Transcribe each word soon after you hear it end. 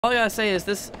All I gotta say is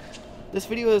this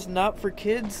video is not for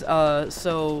kids,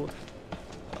 so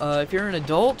if you're an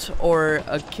adult or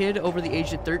a kid over the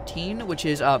age of 13, which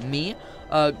is me, you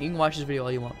can watch this video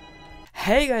all you want.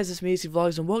 Hey guys, it's Macy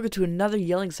Vlogs and welcome to another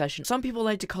yelling session. Some people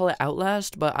like to call it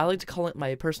Outlast, but I like to call it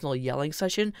my personal yelling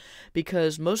session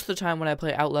because most of the time when I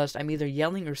play Outlast, I'm either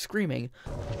yelling or screaming.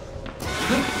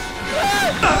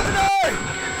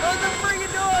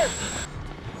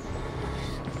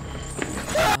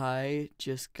 I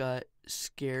just got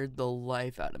scared the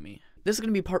life out of me. This is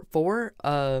gonna be part 4.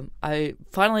 I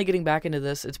finally getting back into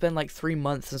this. It's been like 3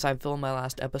 months since I filmed my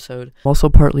last episode. I'm also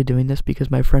partly doing this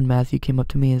because my friend Matthew came up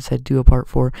to me and said do a part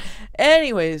 4.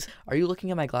 Anyways, are you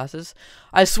looking at my glasses?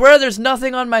 I swear there's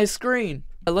nothing on my screen.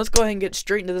 Let's go ahead and get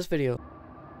straight into this video.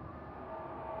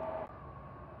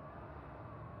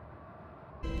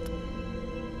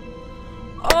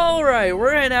 Alright,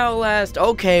 we're in Outlast.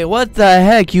 Okay, what the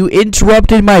heck? You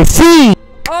interrupted my feed!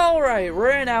 Alright,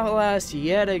 we're in Outlast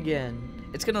yet again.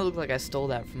 It's gonna look like I stole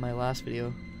that from my last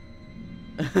video.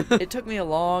 It took me a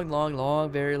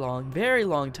very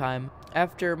long time.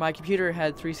 After my computer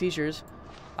had 3 seizures,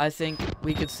 I think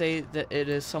we could say that it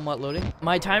is somewhat loading.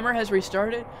 My timer has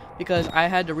restarted because I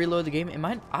had to reload the game.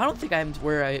 I don't think I'm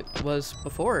where I was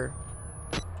before.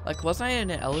 Like, wasn't I in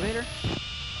an elevator?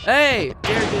 Hey!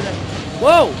 Dare do that.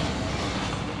 Whoa!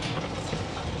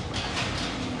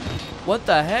 What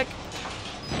the heck?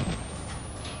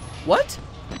 What?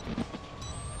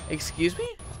 Excuse me?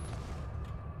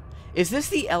 Is this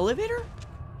the elevator?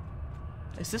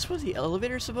 Is this where the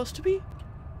elevator is supposed to be?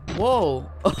 Whoa.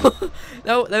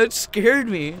 that scared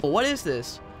me. What is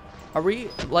this? Are we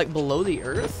like below the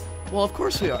earth? Well, of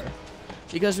course we are.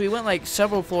 Because we went like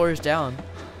several floors down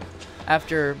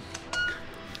after...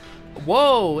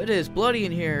 Whoa, it is bloody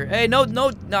in here. Hey, no,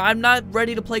 I'm not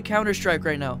ready to play Counter-Strike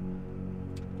right now.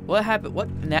 What happened? What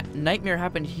nightmare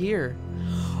happened here?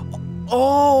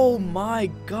 Oh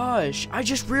my gosh, I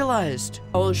just realized.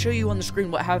 I'll show you on the screen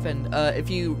what happened if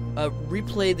you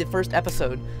replay the first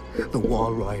episode. The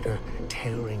Wall Rider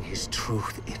tearing his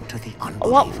truth into the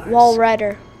unbelievers. What Wall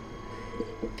Rider?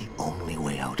 The only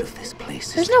way out of this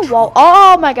place There's is no the wall. truth.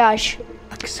 Oh my gosh.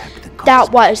 Accept the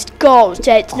That was Ghost.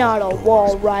 It's not a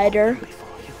Wall Rider.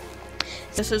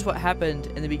 This is what happened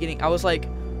in the beginning. I was like,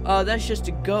 that's just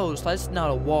a ghost. That's not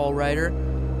a Wall Rider.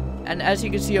 And as you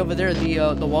can see over there,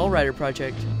 the Wall Rider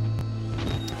project.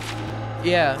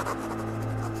 Yeah.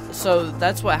 So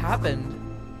that's what happened.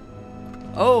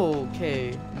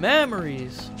 Okay,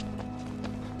 memories.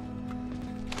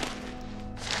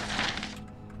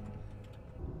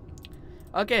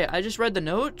 Okay, I just read the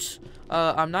notes.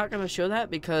 I'm not gonna show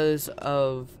that because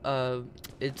of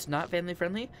it's not family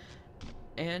friendly.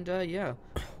 And yeah.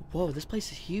 Whoa, this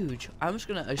place is huge. I'm just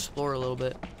gonna explore a little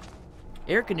bit.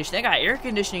 Air conditioning. I got air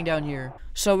conditioning down here.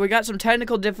 So we got some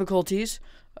technical difficulties,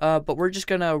 but we're just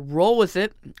gonna roll with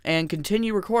it and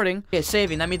continue recording. Okay,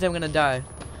 saving. That means I'm gonna die.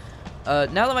 Now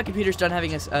that my computer's done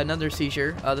having another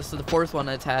seizure, this is the 4th one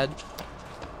it's had.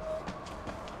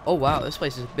 Oh wow, this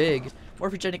place is big.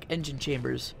 Morphogenic engine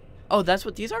chambers. Oh, that's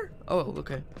what these are? Oh,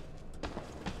 okay.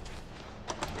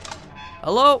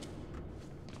 Hello?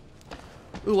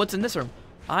 Ooh, what's in this room?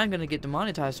 I'm gonna get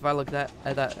demonetized if I look at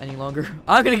that any longer.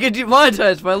 I'm gonna get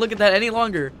demonetized if I look at that any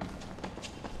longer.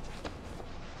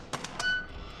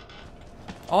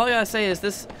 All I gotta say is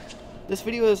this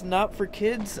video is not for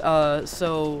kids,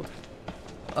 so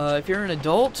if you're an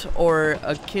adult or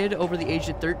a kid over the age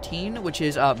of 13, which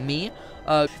is me,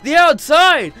 the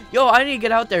outside! Yo, I need to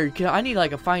get out there. I need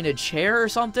like find a chair or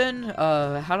something.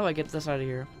 How do I get this out of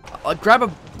here? Grab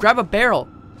a barrel.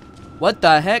 What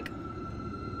the heck?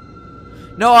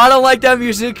 No, I don't like that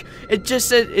music. It just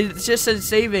said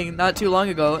saving not too long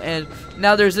ago, and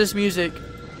now there's this music.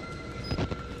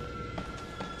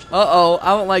 Uh-oh,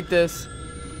 I don't like this.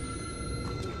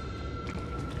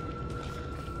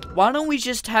 Why don't we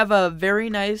just have a very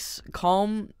nice,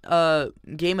 calm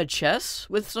game of chess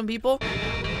with some people?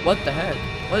 What the heck?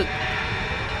 What?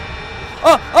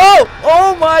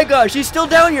 Oh my gosh, he's still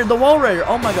down here, the Wall Rider.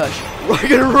 Oh my gosh. We're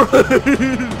gonna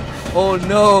run. Oh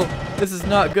no, this is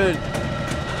not good.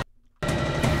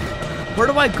 Where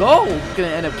do I go? It's gonna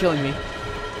end up killing me.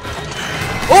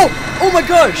 Oh my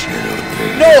gosh!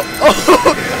 No!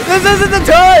 Oh, this isn't the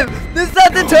time! This is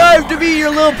not the time to be your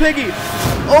little piggy!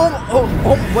 Oh,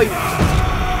 wait.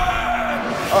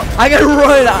 I gotta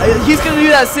run! He's gonna do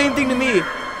that same thing to me.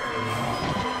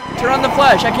 Turn on the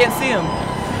flash, I can't see him.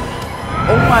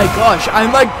 Oh my gosh,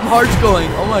 I'm like heart's going.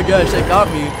 Oh my gosh, that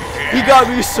got me. He got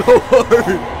me so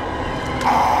hard.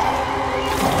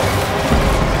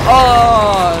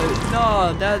 Oh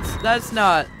no, that's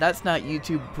not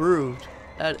YouTube approved.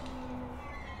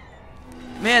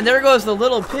 Man, there goes the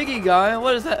little piggy guy.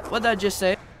 What is that? What'd that just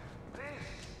say?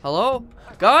 Hello?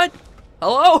 God?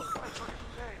 Hello?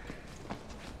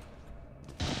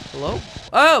 Hello?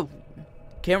 Oh!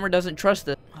 Camera doesn't trust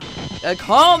it.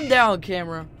 Calm down,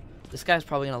 camera. This guy's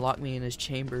probably gonna lock me in his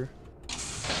chamber.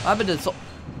 What happened to the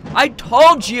I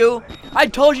told you! I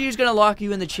told you he's gonna lock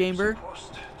you in the chamber.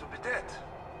 Supposed to be dead.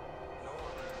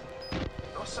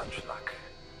 No such luck.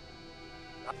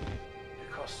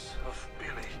 Because of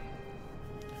Billy.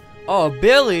 Oh,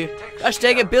 Billy. Gosh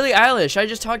dang it, Billie Eilish. I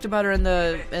just talked about her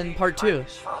in part 2.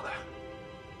 His father.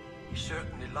 He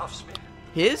certainly loves me.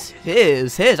 His?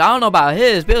 His. I don't know about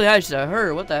his. Billie Eilish is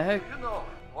her. What the heck? You know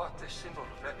what this symbol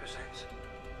represents?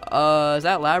 Is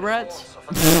that lab rats?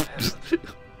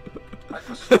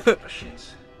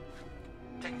 Machines.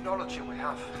 Technology we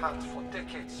have had for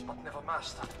decades but never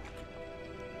mastered.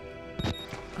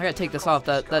 I gotta take this off.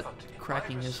 That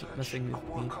cracking is messing with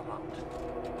me.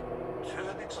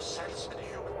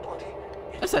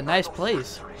 That's a nice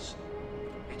place.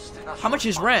 How much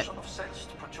is rent?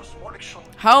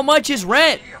 How much is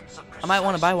rent? I might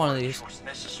want to buy one of these.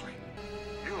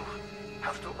 You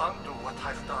have to undo what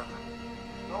I've done.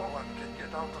 No one can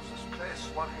get out of this place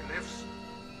while he lives.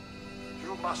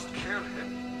 You must kill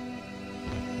him.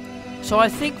 So I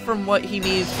think from what he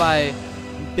means by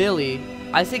Billy,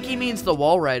 I think he means the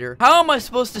wall rider. How am I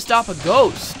supposed to stop a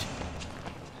ghost?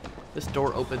 This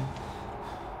door open.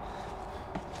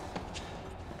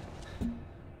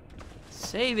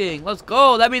 Saving. Let's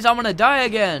go. That means I'm gonna die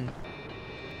again.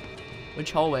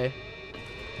 Which hallway?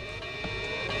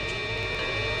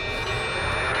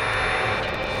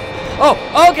 Oh,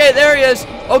 okay, there he is.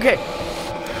 Okay.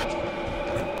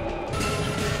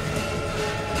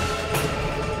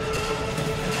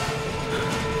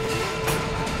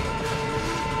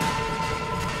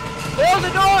 Close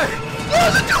the door!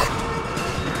 Close the door!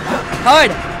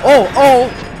 Hide! Oh!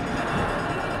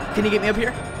 Can you get me up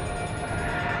here?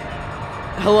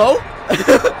 Hello?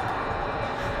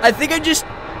 I think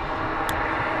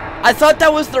I thought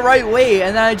that was the right way,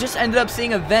 and then I just ended up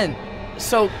seeing a vent.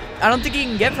 So, I don't think you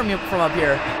can get from up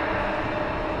here.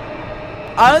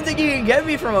 I don't think you can get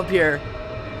me from up here.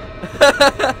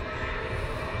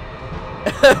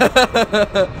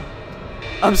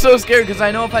 I'm so scared because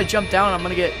I know if I jump down, I'm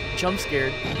gonna get jump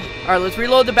scared. Alright, let's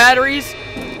reload the batteries.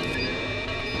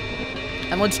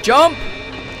 And let's jump.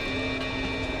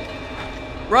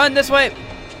 Run this way.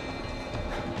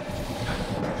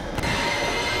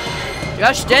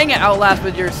 Gosh dang it, Outlast,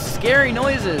 with your scary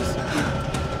noises.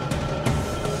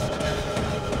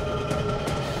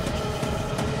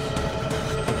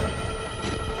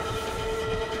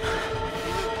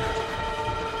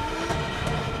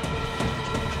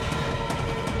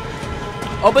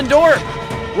 Open door!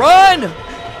 Run!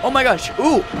 Oh my gosh.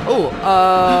 Ooh.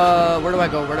 Where do I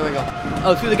go?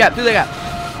 Oh, through the gap,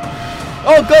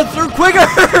 Oh, go through quicker!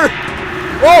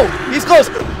 Whoa, he's close.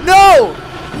 No!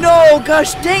 No,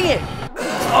 gosh dang it!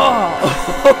 Oh.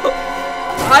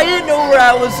 I didn't know where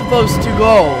I was supposed to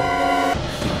go.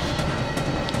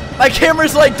 My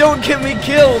camera's like, don't get me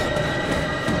killed.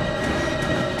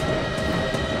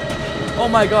 Oh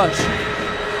my gosh.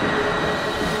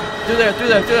 Through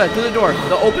the door,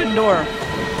 the open door.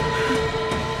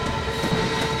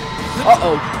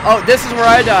 Uh-oh. Oh, this is where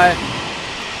I die.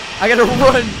 I gotta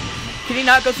run. Can he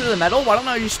not go through the metal? Why don't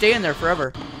I just stay in there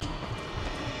forever?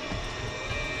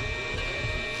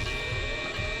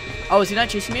 Oh, is he not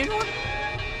chasing me anymore?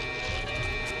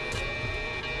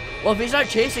 Well, if he's not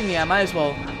chasing me, I might as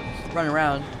well run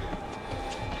around.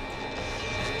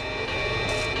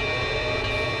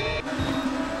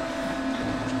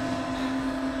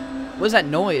 What is that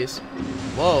noise?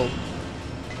 Whoa.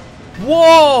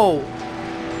 Whoa!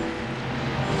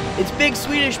 It's Big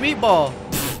Swedish Meatball.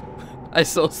 I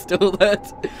so stole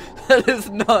that. That is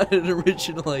not an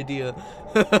original idea.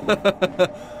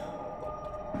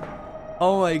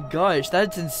 Oh my gosh,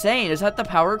 that's insane. Is that the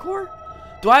power core?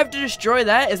 Do I have to destroy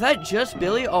that? Is that just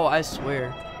Billy? Oh, I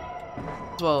swear.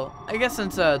 Well, I guess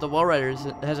since the Wall Riders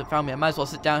hasn't found me, I might as well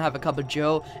sit down, have a cup of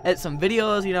joe, edit some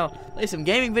videos, you know, play some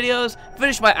gaming videos,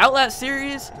 finish my Outlast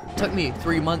series. Took me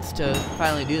 3 months to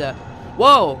finally do that.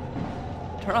 Whoa!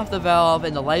 Turn off the valve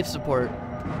and the life support.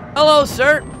 Hello,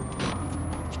 sir!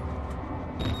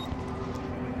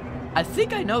 I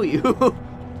think I know you.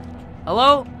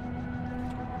 Hello?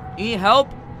 You need help?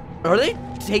 Are they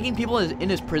taking people in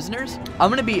as prisoners?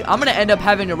 I'm gonna end up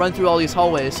having to run through all these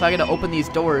hallways, so I gotta open these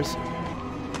doors.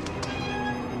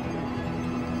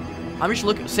 I'm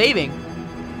just saving.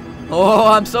 Oh,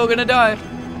 I'm so gonna die.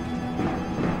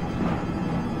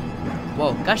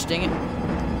 Whoa, gosh dang it.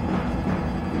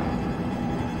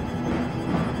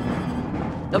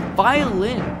 The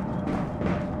violin.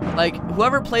 Like,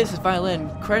 whoever plays this violin,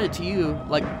 credit to you,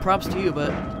 like, props to you,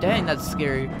 but dang, that's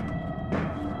scary.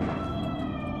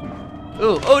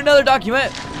 Ooh, oh, another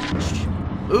document.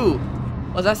 Ooh,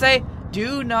 what does that say?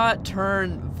 Do not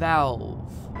turn valve.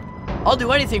 I'll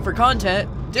do anything for content.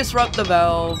 Disrupt the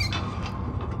valve.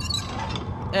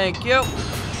 Thank you.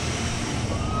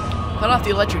 Cut off the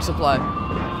electric supply.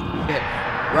 Okay,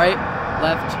 right,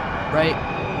 left, right,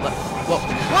 left. Whoa,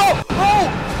 whoa, whoa!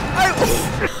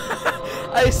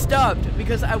 I stopped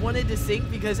because I wanted to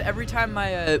sync because every time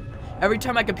my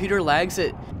computer lags,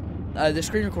 the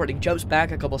screen recording jumps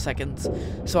back a couple seconds.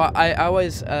 So I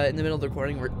always in the middle of the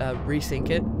recording resync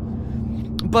it.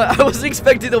 But I wasn't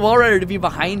expecting the wall rider to be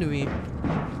behind me.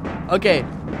 Okay,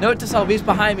 note to self, he's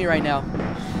behind me right now.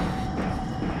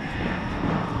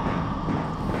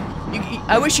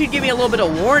 I wish you'd give me a little bit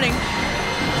of warning.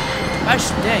 Gosh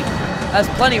dang, that's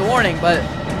plenty of warning, but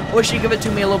I wish you'd give it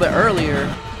to me a little bit earlier.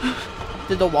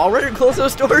 Did the wall rider close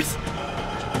those doors?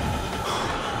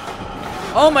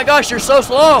 Oh my gosh, you're so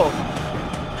slow!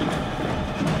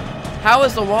 How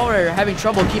is the wall rider having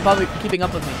trouble keeping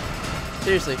up with me?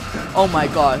 Seriously. Oh my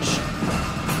gosh.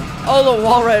 All the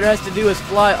wall rider has to do is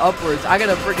fly upwards. I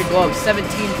gotta freaking go up 17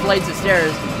 flights of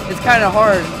stairs. It's kind of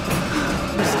hard.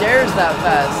 Who stairs that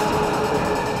fast?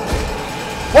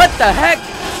 What the heck?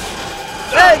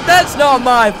 That's not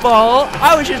my fault.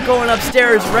 I was just going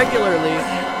upstairs regularly.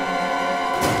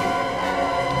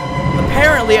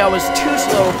 Apparently, I was too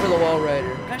slow for the wall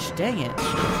rider. Gosh dang it.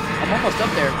 I'm almost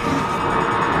up there.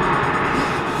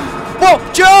 Whoa,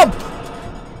 jump!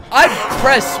 I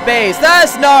pressed space.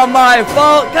 That's not my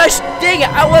fault. Gosh dang it.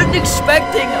 I wasn't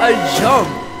expecting a jump.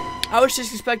 I was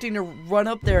just expecting to run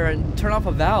up there and turn off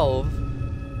a valve.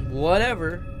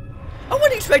 Whatever. I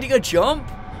wasn't expecting a jump.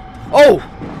 Oh!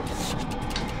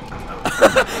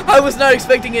 I was not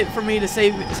expecting it for me to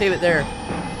save it there.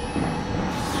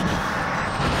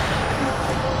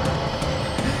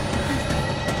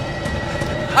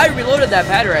 I reloaded that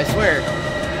battery, I swear.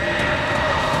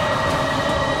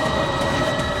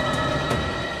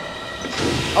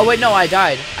 Oh wait, no, I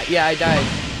died. Yeah, I died.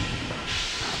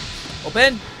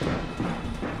 Open.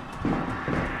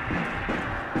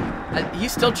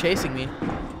 He's still chasing me.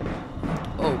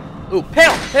 Oh, ooh,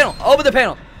 panel, open the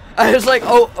panel. I was like,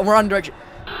 oh, we're on direction.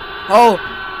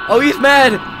 Oh, he's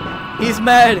mad. He's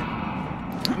mad.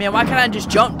 Man, why can't I just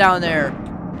jump down there?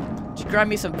 Just grab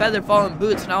me some feather falling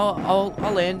boots and I'll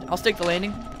land. I'll stick the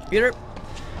landing. Peter,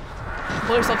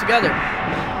 pull yourself together.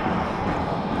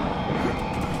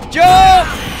 Jump!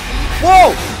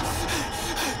 Whoa!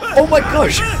 Oh my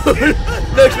gosh!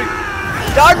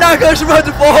 I'm not gonna survive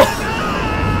the fall.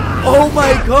 Oh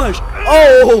my gosh!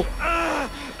 Oh!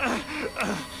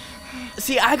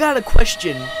 See, I got a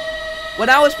question. When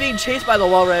I was being chased by the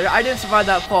wall rider, I didn't survive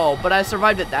that fall, but I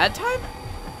survived it that time?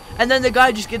 And then the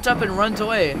guy just gets up and runs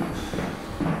away.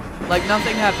 Like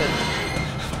nothing happened.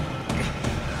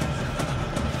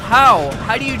 How?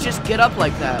 How do you just get up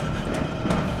like that?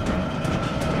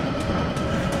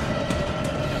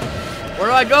 Where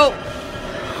do I go?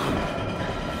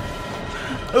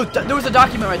 Oh, there was a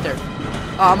document right there.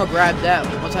 Oh, I'm gonna grab that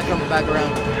once I come back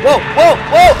around. Whoa, whoa,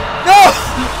 whoa! No!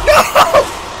 No!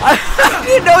 I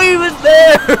didn't know he was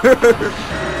there!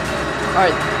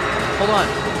 Alright, hold on.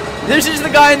 This is the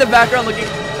guy in the background looking.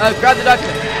 Grab the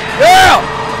document. Yeah!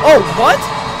 Oh, what?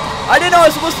 I didn't know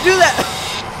I was supposed to do that!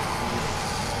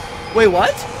 Wait,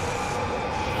 what?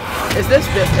 Is this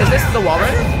the wall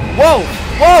rider? Whoa!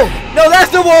 Whoa! No,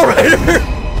 that's the wall rider!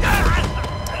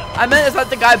 I meant it's not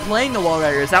the guy playing the wall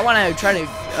rider. Is that when I try to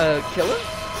kill him?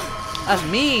 That's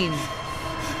mean.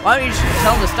 Why don't you just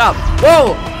tell him to stop?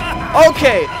 Whoa!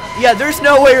 Okay. Yeah, there's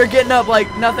no way you're getting up like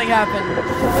nothing happened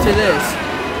to this.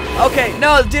 Okay,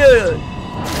 no, dude.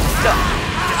 No.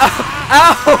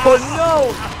 Ow,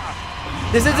 no.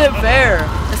 This isn't fair.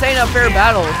 This ain't a fair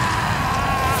battle.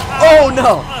 Oh,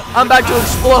 no. I'm about to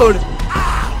explode.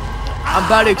 I'm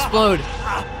about to explode.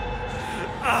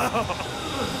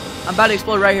 I'm about to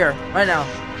explode right here, right now.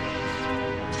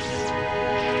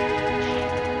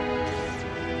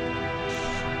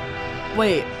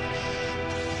 Wait.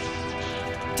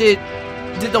 Did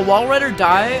the wall rider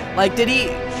die? Like, did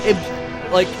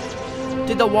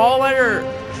the wall rider,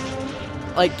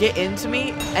 like, get into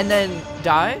me and then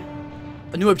die?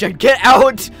 A new objective. Get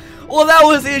out! Well, that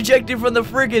was the objective from the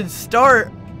friggin'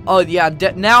 start. Oh, yeah,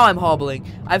 now I'm hobbling.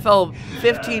 I fell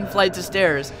 15 flights of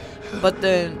stairs, but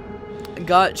then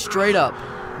got straight up.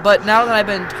 But now that I've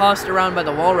been tossed around by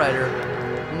the wall rider,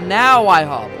 now I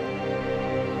hobble.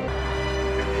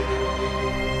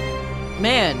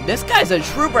 Man, this guy's a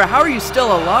trooper. How are you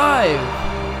still alive?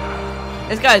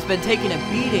 This guy's been taking a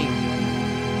beating.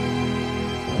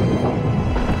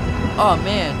 Oh,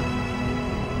 man.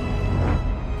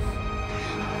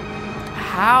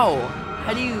 How?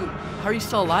 How are you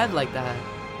still alive like that?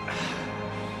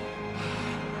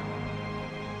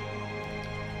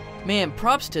 Man,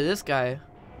 props to this guy.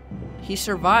 He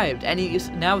survived, and he is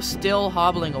now still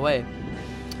hobbling away.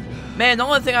 Man, the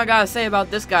only thing I gotta say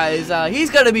about this guy is he's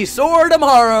gonna be sore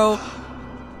tomorrow.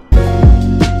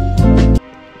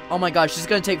 Oh my gosh, this is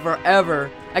gonna take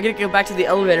forever. I gotta go back to the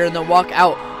elevator and then walk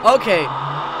out. Okay,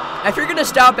 if you're gonna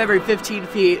stop every 15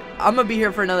 feet, I'm gonna be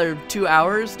here for another 2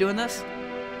 hours doing this.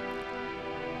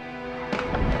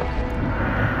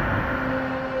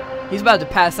 He's about to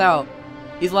pass out.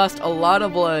 He's lost a lot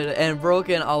of blood and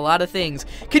broken a lot of things.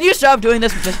 Can you stop doing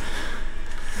this?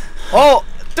 Oh,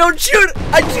 don't shoot!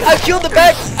 I killed the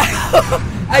bad.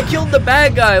 I killed the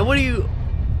bad guy. What are you?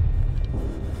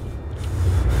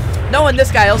 Knowing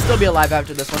this guy, he'll still be alive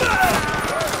after this one.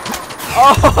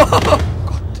 Oh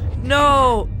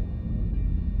no!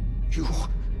 You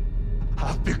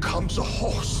have become the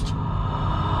host.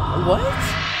 What?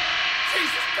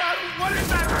 Jesus God, what is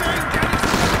that thing?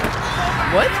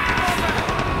 What?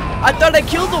 I thought I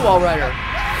killed the wall rider.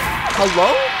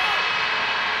 Hello?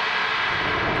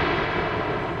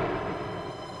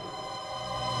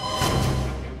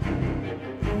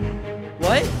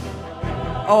 What?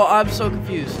 Oh, I'm so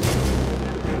confused.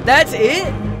 That's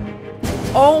it?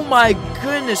 Oh my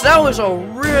goodness, that was a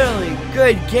really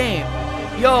good game.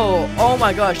 Yo, oh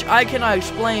my gosh, I cannot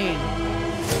explain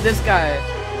this guy.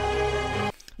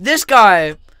 This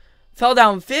guy fell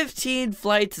down 15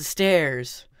 flights of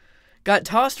stairs, got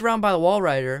tossed around by the wall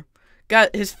rider,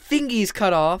 got his fingies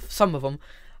cut off, some of them,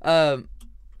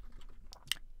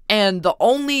 and the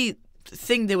only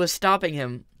thing that was stopping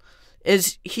him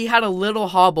is he had a little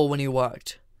hobble when he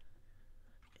walked.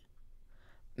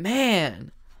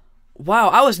 Man, wow,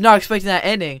 I was not expecting that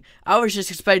ending. I was just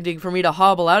expecting for me to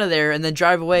hobble out of there and then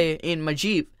drive away in my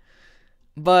Jeep.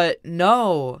 But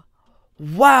no.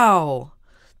 Wow.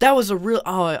 That was a real...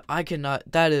 Oh, I cannot...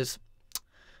 That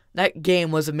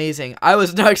game was amazing. I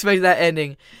was not expecting that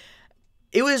ending.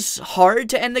 It was hard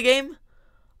to end the game.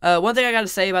 One thing I gotta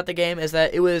say about the game is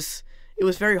that it was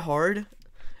very hard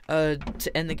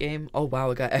to end the game. Oh, wow,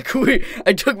 it got echoey.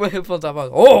 I took my headphones off. I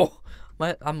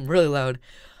was, I'm really loud.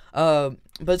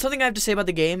 But something I have to say about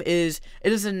the game is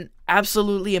it is an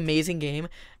absolutely amazing game,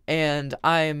 and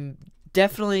I'm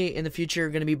definitely in the future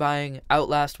going to be buying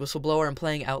Outlast Whistleblower and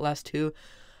playing Outlast 2,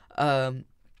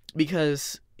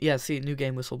 because, yeah, see, new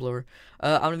game, Whistleblower.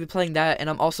 I'm going to be playing that, and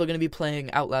I'm also going to be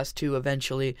playing Outlast 2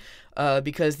 eventually,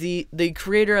 because the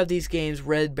creator of these games,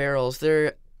 Red Barrels,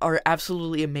 they are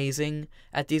absolutely amazing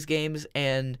at these games,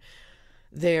 and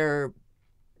their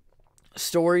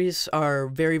stories are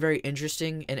very, very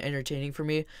interesting and entertaining for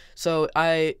me. So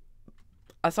I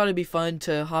thought it'd be fun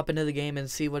to hop into the game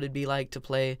and see what it'd be like to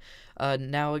play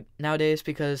nowadays,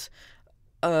 because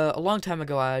a long time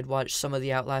ago I'd watched some of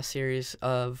the Outlast series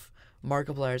of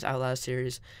Markiplier's Outlast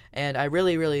series, and I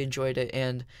really, really enjoyed it,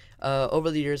 and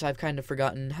over the years I've kind of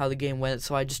forgotten how the game went,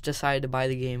 so I just decided to buy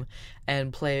the game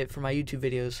and play it for my YouTube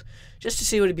videos, just to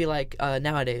see what it'd be like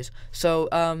nowadays. So,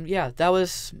 yeah, that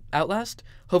was Outlast.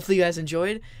 Hopefully you guys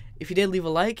enjoyed. If you did, leave a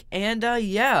like, and,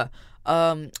 yeah,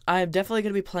 I'm definitely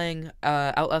going to be playing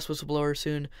Outlast Whistleblower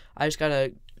soon. I just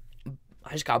gotta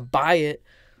buy it,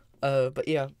 but,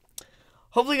 yeah.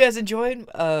 Hopefully you guys enjoyed.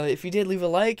 If you did, leave a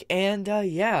like, and,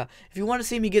 yeah, if you want to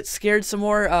see me get scared some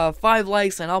more, 5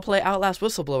 likes, and I'll play Outlast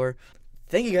Whistleblower.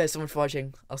 Thank you guys so much for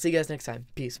watching. I'll see you guys next time.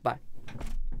 Peace. Bye.